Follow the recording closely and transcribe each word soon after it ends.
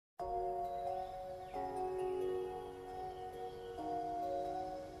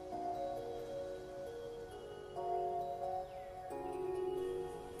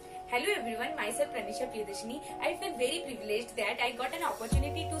Hello everyone, myself Pranisha Priyadashini. I feel very privileged that I got an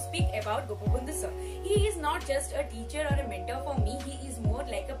opportunity to speak about Gopabandhu sir. He is not just a teacher or a mentor for me, he is more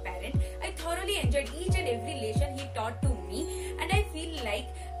like a parent. I thoroughly enjoyed each and every lesson he taught to me, and I feel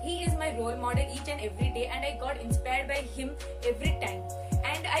like he is my role model each and every day, and I got inspired by him every time.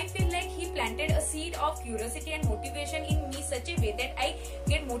 And I feel like he planted a seed of curiosity and motivation in me such a way that I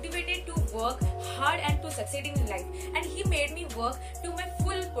get motivated to work hard and to succeed in life. And he made me work to my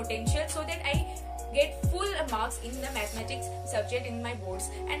full potential so that I get full marks in the mathematics subject in my boards.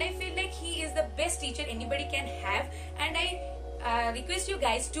 And I feel like he is the best teacher anybody can have. And I request you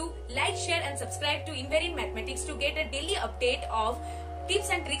guys to like, share and subscribe to Invariant Mathematics to get a daily update of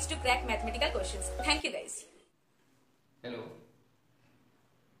tips and tricks to crack mathematical questions. Thank you guys. Hello.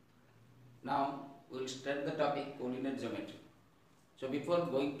 Now we will start the topic coordinate geometry. So before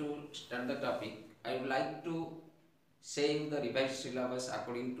going to start the topic, I would like to say the revised syllabus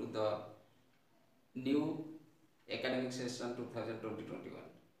according to the new academic session 2020-21.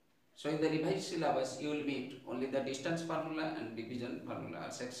 So in the revised syllabus, you will meet only the distance formula and division formula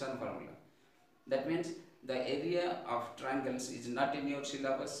or section formula. That means the area of triangles is not in your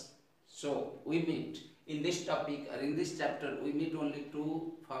syllabus. So we meet in this topic or in this chapter, we meet only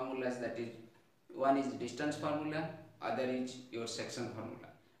two formulas, that is, one is distance formula, other is your section formula.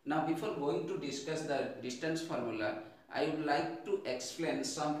 Now before going to discuss the distance formula, I would like to explain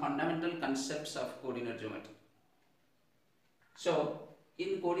some fundamental concepts of coordinate geometry. So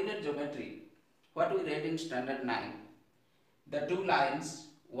in coordinate geometry, what we read in standard 9, the two lines,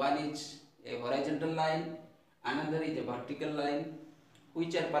 one is a horizontal line, another is a vertical line,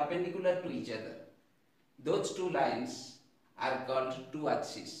 which are perpendicular to each other. Those two lines are called two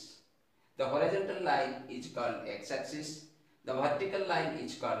axes. The horizontal line is called x-axis, the vertical line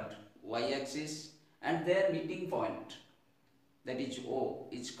is called y-axis, and their meeting point, that is O,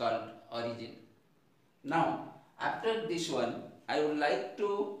 is called origin. Now after this one, I would like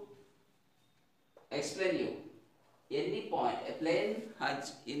to explain you any point. A plane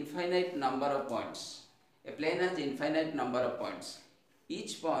has infinite number of points. A plane has infinite number of points.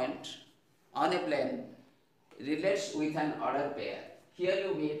 Each point on a plane relates with an order pair. Here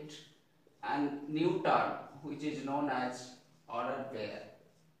you meet a new term which is known as order pair.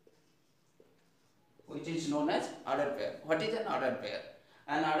 What is an order pair?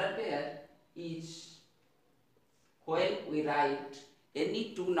 An order pair is when we write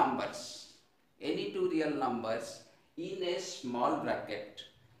any two numbers, any two real numbers in a small bracket.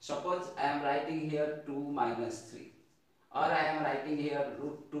 Suppose I am writing here 2 minus 3, or I am writing here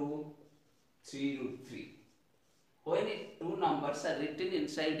root 2, 3 root 3. When two numbers are written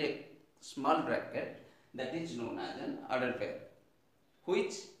inside a small bracket, that is known as an order pair,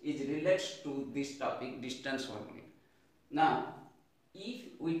 which is relates to this topic, distance formula. Now if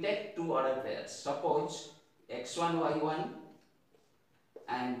we take two order pairs, suppose x1 y1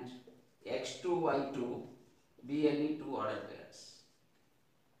 and x2 y2 be any two order pairs.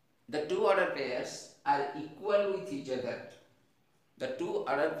 The two order pairs are equal with each other. The two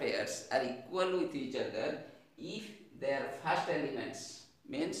order pairs are equal with each other if their first elements,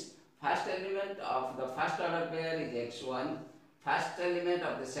 means first element of the first order pair is x1, first element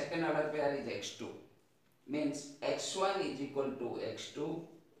of the second order pair is x2, means x1 is equal to x2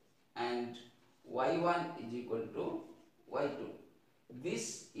 and y1 is equal to y2.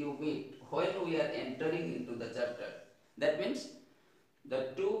 This you meet when we are entering into the chapter. That means the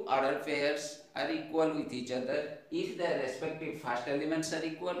two order pairs are equal with each other if their respective first elements are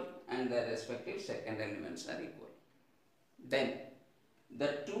equal and their respective second elements are equal. Then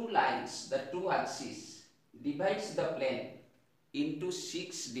the two lines, the two axes divides the plane into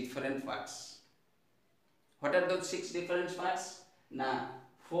 6 different parts. What are those 6 different parts? Now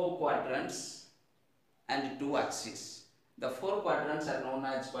 4 quadrants and 2 axes. The 4 quadrants are known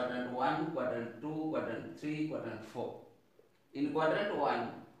as quadrant 1, quadrant 2, quadrant 3, quadrant 4. In quadrant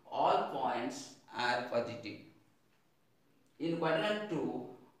 1, all points are positive. In quadrant 2,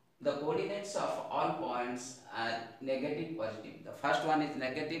 the coordinates of all points are negative, positive. The first one is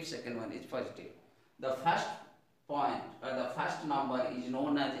negative, second one is positive. The first point or the first number is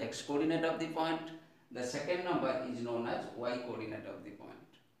known as x coordinate of the point. The second number is known as y coordinate of the point.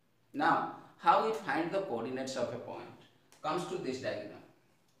 Now, how we find the coordinates of a point? Comes to this diagram.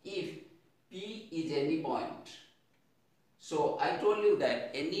 If P is any point, so I told you that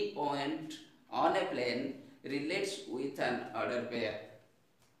any point on a plane relates with an order pair.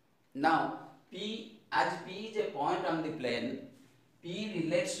 Now P, as P is a point on the plane, P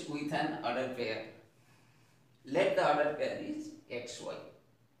relates with an order pair. Let the order pair is xy.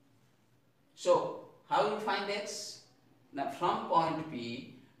 So how you find x? Now from point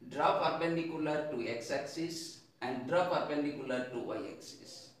P draw perpendicular to x-axis and draw perpendicular to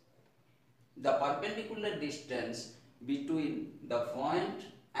y-axis. The perpendicular distance between the point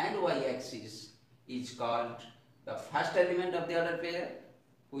and y-axis is called the first element of the order pair,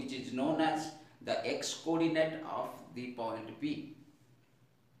 which is known as the x-coordinate of the point P.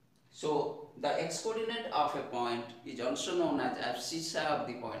 So the x-coordinate of a point is also known as abscissa of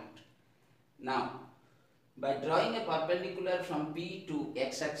the point. Now, by drawing a perpendicular from P to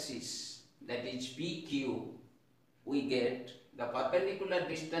x-axis, that is PQ, we get the perpendicular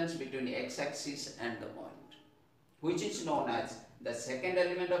distance between x-axis and the point, which is known as the second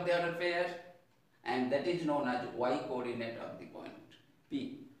element of the order pair, and that is known as y-coordinate of the point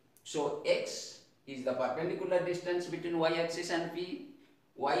P. So x is the perpendicular distance between y-axis and P,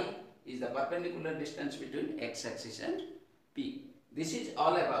 y is the perpendicular distance between x-axis and P. This is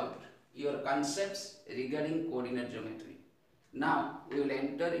all about your concepts regarding coordinate geometry. Now we will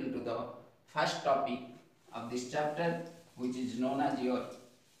enter into the first topic of this chapter, which is known as your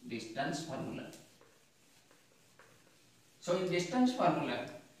distance formula. So in distance formula,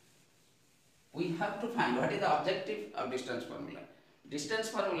 we have to find what is the objective of distance formula. Distance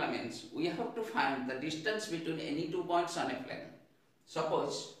formula means we have to find the distance between any 2 points on a plane.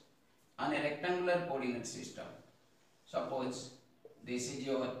 Suppose on a rectangular coordinate system, suppose this is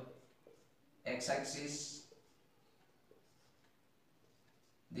your x-axis,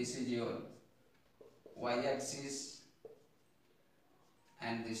 this is your y-axis,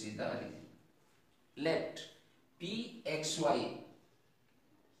 and this is the origin. Let Pxy,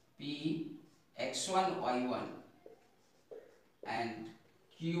 Px1 y1 and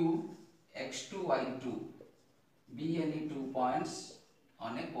Qx2 y2 be any 2 points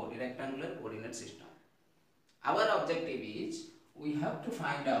on a rectangular coordinate system. Our objective is we have to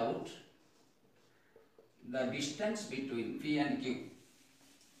find out the distance between P and Q.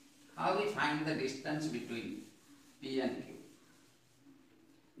 How we find the distance between P and Q?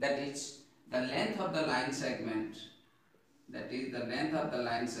 That is the length of the line segment, that is the length of the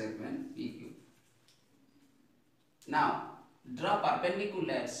line segment PQ. Now draw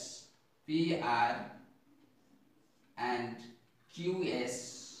perpendiculars PR and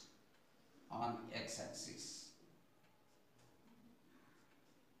QS on x-axis.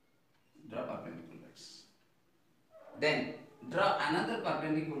 Draw perpendiculars. Then draw another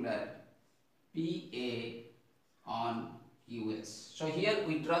perpendicular PA on QS. So here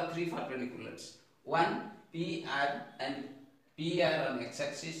we draw 3 perpendiculars. One PR and PR on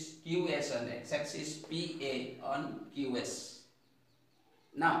x-axis, QS on x-axis, PA on QS.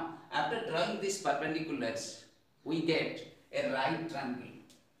 Now after drawing these perpendiculars, we get a right triangle.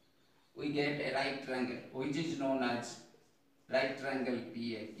 We get a right triangle which is known as right triangle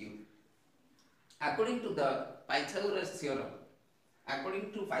PAQ. According to the Pythagoras theorem,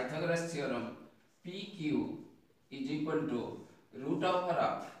 PQ is equal to root over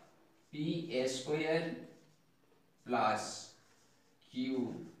of PA square plus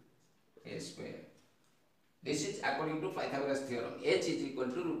QA square. This is according to Pythagoras theorem. H is equal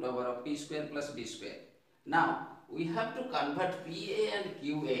to root over of P square plus B square. Now we have to convert PA and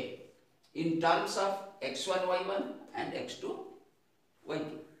QA in terms of x1 y1 and x2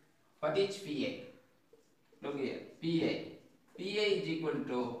 y2. What is PA? Look here, PA is equal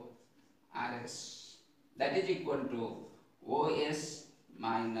to RS, that is equal to OS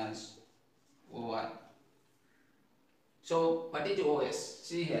minus OR. So what is OS?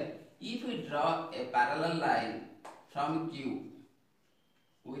 See here, if we draw a parallel line from Q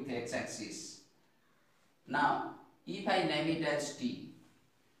with x-axis, now if I name it as T,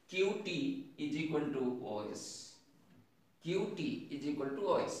 QT is equal to OS. QT is equal to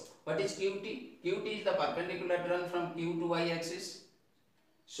OS. What is QT? QT is the perpendicular drawn from Q to Y axis.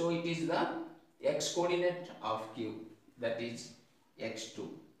 So it is the x coordinate of Q, that is x2.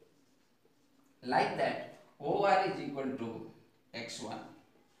 Like that, OR is equal to x1.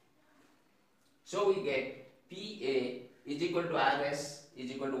 So we get PA is equal to RS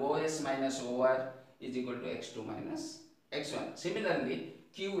is equal to OS minus OR is equal to x2 minus x1. Similarly,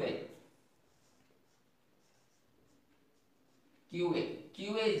 QA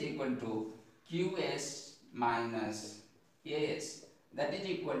is equal to QS minus AS, that is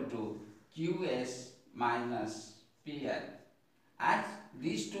equal to QS minus PR. As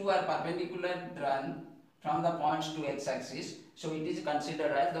these two are perpendicular drawn from the points to x-axis, so it is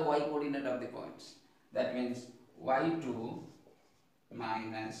considered as the y-coordinate of the points. That means y2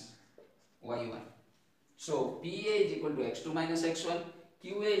 minus y1. So PA is equal to x2 minus x1,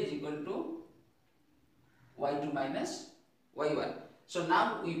 QA is equal to y2 minus y1. So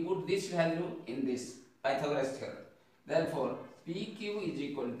now we put this value in this Pythagoras theorem. Therefore, PQ is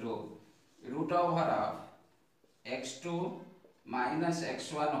equal to root over of x2 minus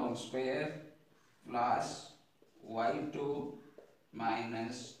x1 whole square plus y2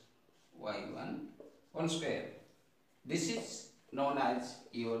 minus y1 whole square. This is known as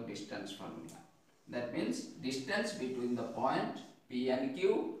your distance formula. That means distance between the point P and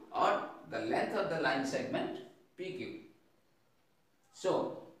Q or the length of the line segment PQ.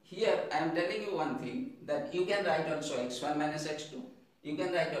 So here I am telling you one thing, that you can write also x1 minus x2. You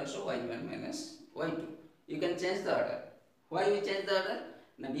can write also y1 minus y2. You can change the order. Why we change the order?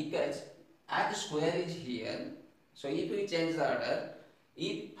 Now because as square is here, so if we change the order,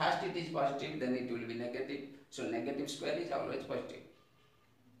 if first it is positive, then it will be negative. So negative square is always positive.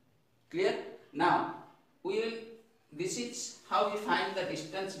 Clear? Now this is how we find the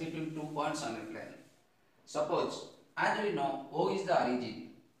distance between 2 points on a plane. Suppose, as we know, O is the origin.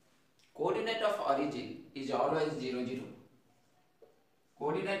 Coordinate of origin is always 0, 0.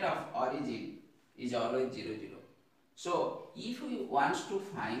 Coordinate of origin is always 0, 0. So if we want to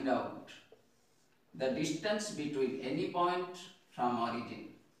find out the distance between any point from origin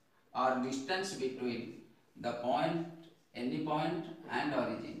or distance between the point, any point and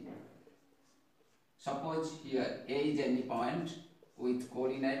origin, suppose here A is any point with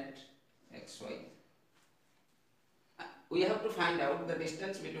coordinate xy. We have to find out the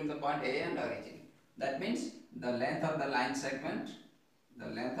distance between the point A and origin. That means the length of the line segment,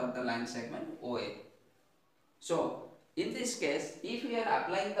 OA. So in this case, if we are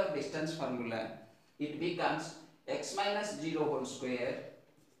applying the distance formula, it becomes x minus 0 whole square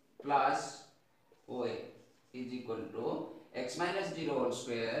plus OA is equal to x minus 0 whole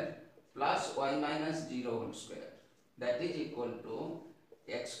square plus y minus 0 whole square. That is equal to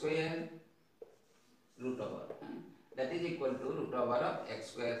x square root over. That is equal to root over of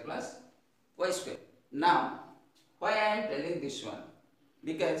x square plus y square. Now, why I am telling this one?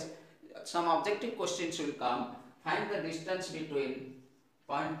 Because some objective questions will come. Find the distance between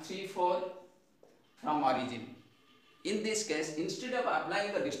 0.34 from origin. In this case, instead of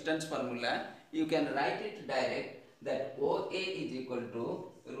applying the distance formula, you can write it direct, that OA is equal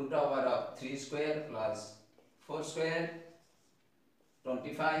to root over of 3 square plus 4 square,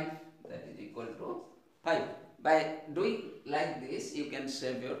 25, that is equal to 5. By doing like this, you can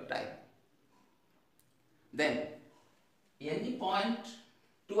save your time. Then, any point,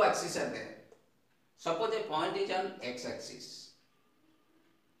 2 axes are there. Suppose a point is on x-axis.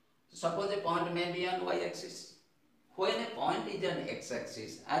 Suppose a point may be on y-axis. When a point is on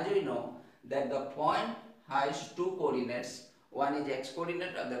x-axis, as we know that the point has 2 coordinates, one is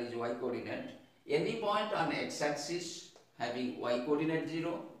x-coordinate, other is y-coordinate. Any point on x-axis having y-coordinate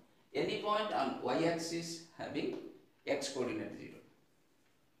 0, any point on y-axis having x-coordinate 0.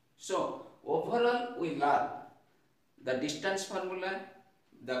 So, overall we learn the distance formula,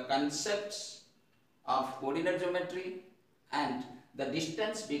 the concepts of coordinate geometry and the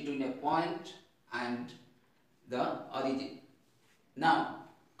distance between a point and the origin. Now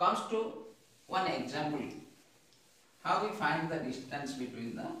comes to one example, how we find the distance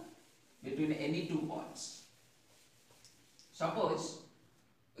between any 2 points. Suppose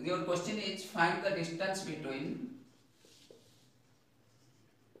your question is find the distance between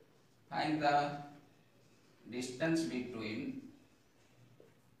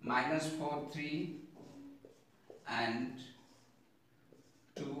minus 4, 3 and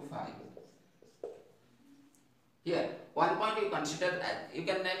 2, 5. Here, one point you consider, you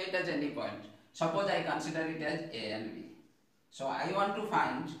can name it as any point. Suppose I consider it as A and B. So I want to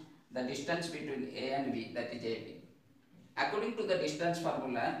find the distance between A and B, that is AB. According to the distance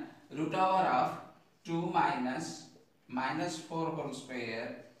formula, root over of 2 minus 4 whole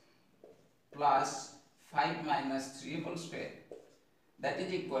square plus 5 minus 3 whole square. That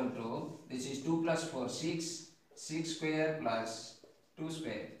is equal to, this is 2 plus 4, 6 square plus 2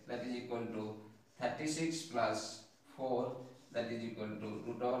 square, that is equal to 36 plus 4, that is equal to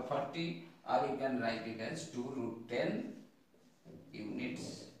root over 40, or you can write it as 2 root 10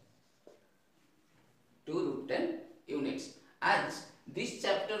 units. 2 root 10 units. As this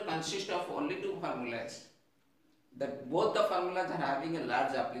chapter consists of only 2 formulas, that both the formulas are having a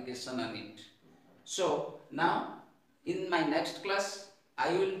large application on it. So now in my next class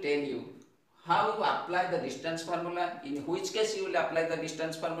I will tell you how you apply the distance formula, in which case you will apply the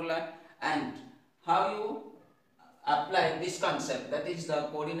distance formula, and how you apply this concept, that is the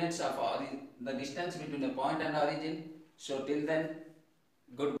coordinates of the distance between a point and origin. So till then,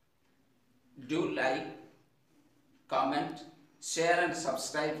 good. Do like, comment, share and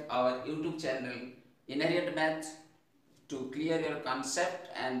subscribe our YouTube channel Inherent Math to clear your concept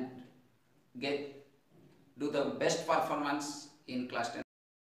and do the best performance in class 10.